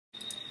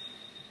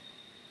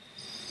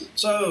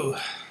So,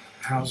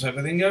 how's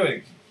everything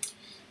going?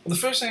 Well,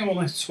 the first thing I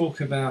want to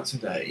talk about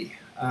today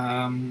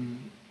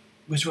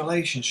was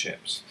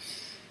relationships,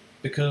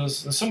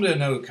 because there's somebody I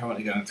know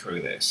currently going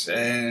through this,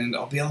 and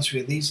I'll be honest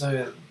with you, these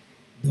are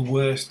the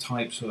worst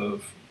types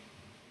of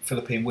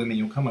Philippine women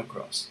you'll come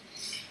across.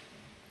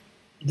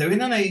 They're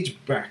in an age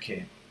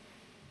bracket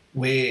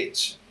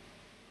which,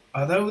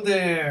 although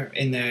they're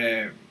in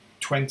their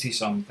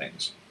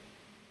 20-somethings,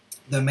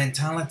 their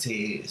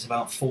mentality is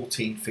about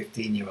 14,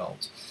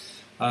 15-year-olds.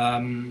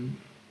 And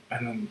I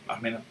mean,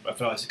 I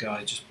advise a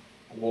guy just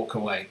walk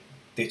away,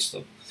 ditch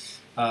them.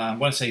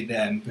 When I say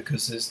them,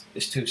 because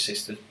there's two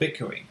sisters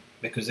bickering,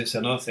 because it's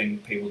another thing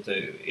people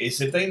do,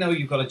 is if they know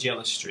you've got a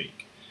jealous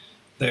streak,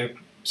 their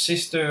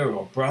sister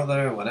or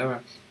brother or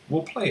whatever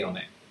will play on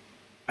it.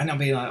 And they'll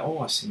be like, oh,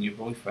 I've seen your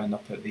boyfriend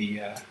up at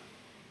the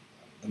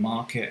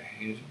market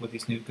with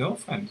his new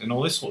girlfriend and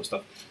all this sort of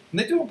stuff. And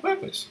they do it on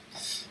purpose.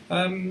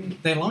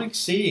 They like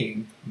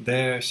seeing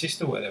their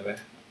sister, whatever,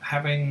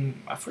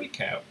 having a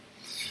freak out.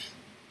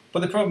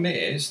 But the problem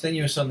is, then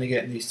you're suddenly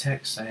getting these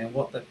texts saying,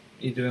 what the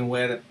you're doing,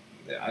 where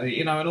the,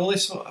 you know, and all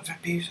this sort of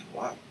abuse.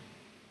 What?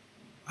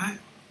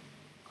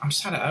 I'm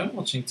sat at home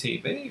watching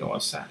TV, or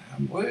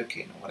I'm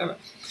working, or whatever.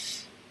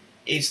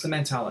 It's the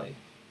mentality.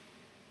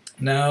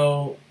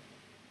 Now,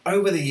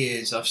 over the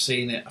years, I've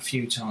seen it a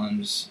few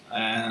times,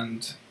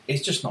 and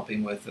it's just not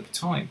been worth the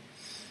time.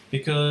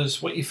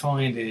 Because what you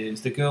find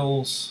is the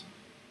girls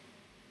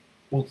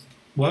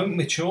won't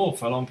mature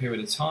for a long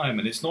period of time,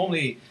 and it's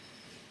normally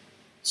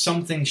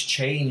something's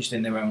changed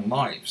in their own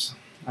lives.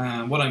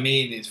 What I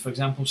mean is, for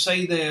example,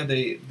 say they're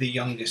the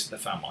youngest of the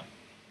family.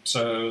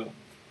 So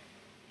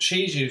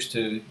she's used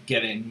to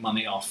getting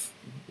money off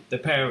the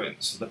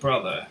parents, the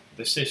brother,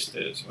 the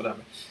sisters,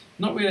 whatever.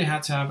 Not really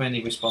had to have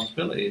any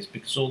responsibilities,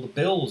 because all the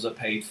bills are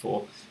paid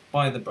for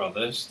by the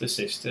brothers, the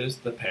sisters,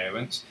 the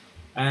parents,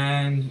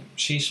 and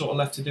she's sort of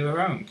left to do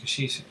her own, because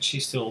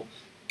she's still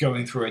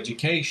going through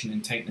education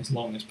and taking as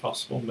long as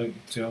possible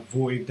to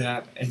avoid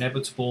that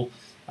inevitable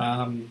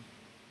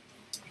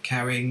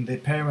carrying their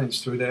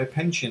parents through their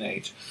pension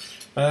age.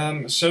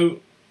 So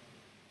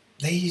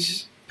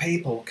these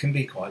people can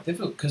be quite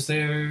difficult, because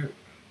they've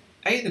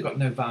got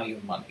no value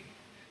of money.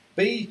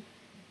 B,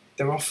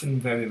 they're often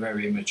very,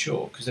 very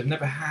immature, because they've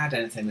never had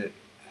anything that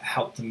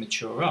helped them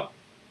mature up.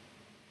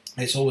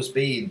 It's always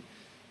been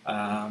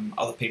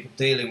other people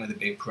dealing with the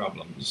big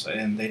problems,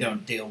 and they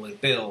don't deal with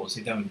bills,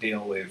 they don't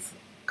deal with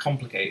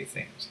complicated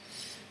things.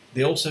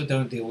 They also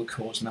don't deal with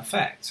cause and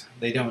effect.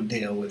 They don't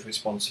deal with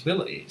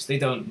responsibilities. They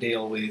don't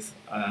deal with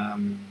what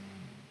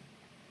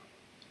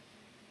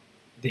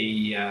do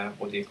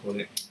you call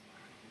it?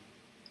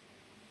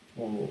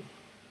 Oh,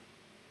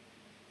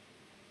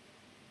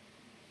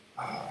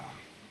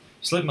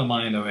 slipped my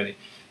mind already.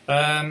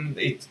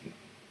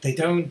 They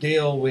don't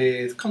deal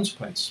with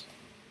consequence.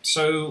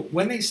 So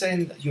when they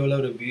send you a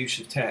load of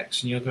abusive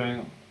texts and you're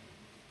going,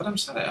 but I'm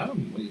sat at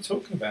home, what are you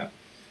talking about?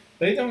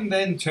 They don't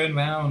then turn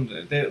around,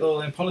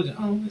 they'll apologise,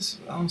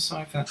 oh, I'm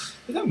sorry for that.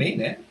 They don't mean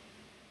it.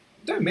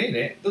 They don't mean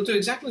it. They'll do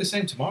exactly the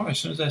same tomorrow as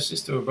soon as their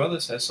sister or brother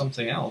says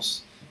something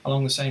else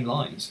along the same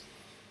lines.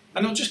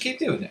 And they'll just keep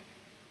doing it.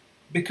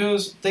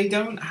 Because they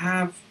don't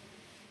have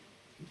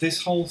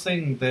this whole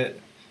thing that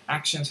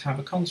actions have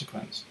a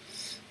consequence.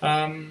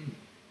 And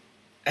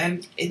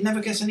it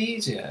never gets any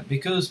easier,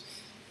 because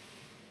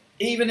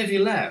even if you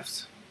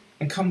left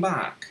and come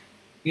back,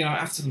 you know,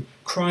 after them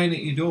crying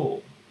at your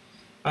door,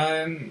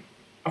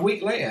 a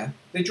week later,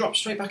 they drop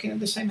straight back into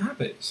the same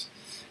habits.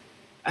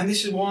 And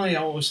this is why I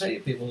always say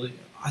to people,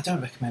 I don't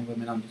recommend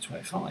women under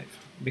 25,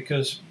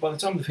 because by the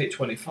time they've hit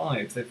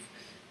 25,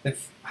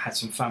 they've had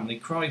some family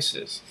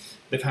crisis,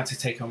 they've had to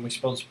take on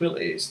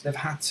responsibilities, they've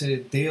had to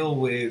deal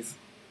with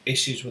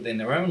issues within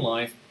their own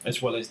life, as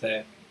well as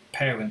their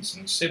parents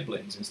and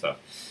siblings and stuff.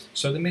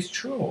 So they're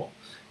mature,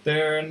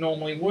 they're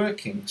normally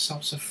working,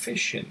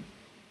 self-sufficient,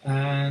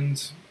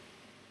 and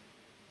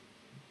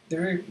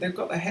they've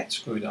got their head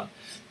screwed on.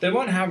 They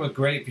won't have a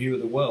great view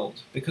of the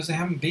world, because they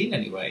haven't been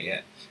anywhere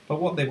yet.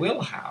 But what they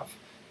will have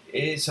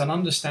is an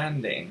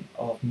understanding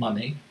of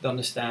money. They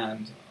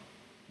understand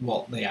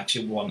what they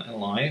actually want in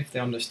life. They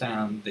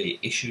understand the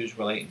issues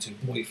relating to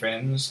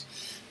boyfriends.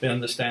 They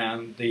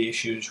understand the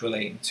issues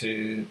relating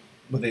to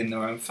within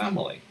their own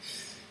family.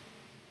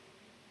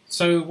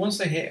 So once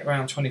they hit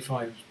around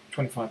 25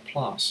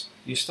 plus,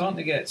 you're starting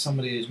to get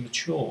somebody who's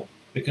mature,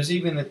 because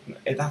even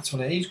at that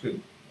sort of age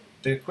group,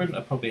 the equivalent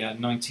of probably a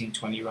 19,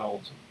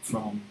 20-year-old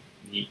from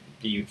the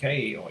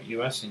UK or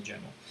US in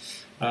general,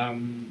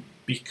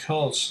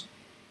 because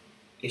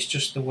it's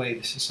just the way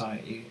the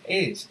society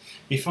is.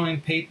 You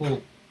find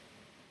people,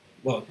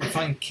 well, you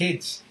find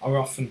kids are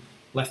often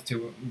left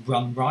to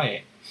run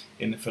riot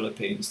in the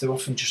Philippines. They're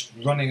often just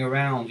running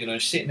around, you know,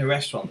 sit in a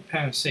restaurant, the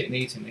parents sitting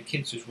eating, the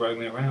kids just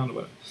roaming around.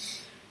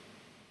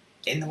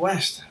 In the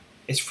West,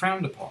 it's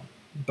frowned upon,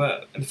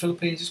 but in the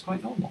Philippines, it's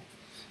quite normal.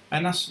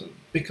 And that's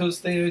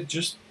because they're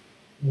just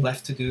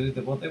left to do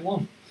what they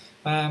want.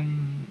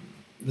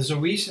 There's a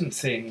recent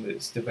thing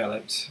that's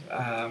developed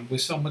where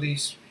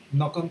somebody's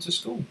not gone to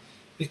school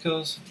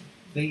because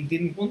they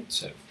didn't want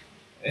to.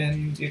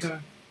 And you go,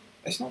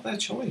 it's not their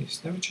choice.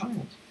 They're a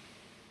child.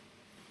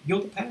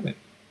 You're the parent.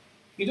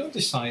 You don't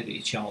decide that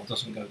your child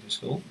doesn't go to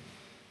school.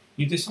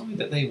 You decide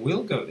that they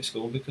will go to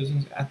school because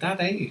at that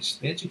age,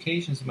 the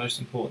education is the most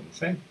important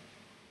thing.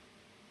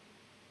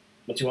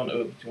 What do you want?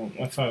 Do you want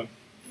my phone?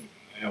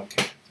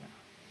 Okay.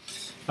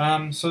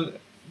 So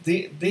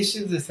these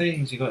are the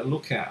things you've got to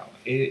look at.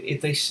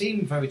 If they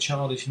seem very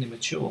childish and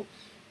immature,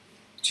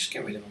 just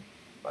get rid of them.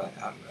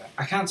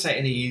 I can't say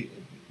any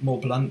more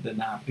blunt than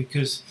that,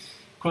 because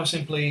quite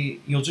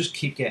simply, you'll just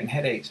keep getting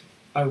headaches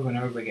over and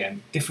over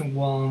again. Different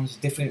ones,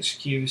 different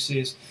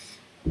excuses,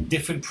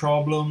 different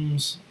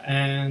problems,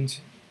 and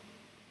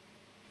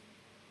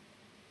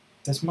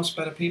there's much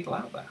better people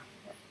out there.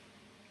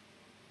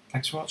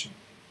 Thanks for watching.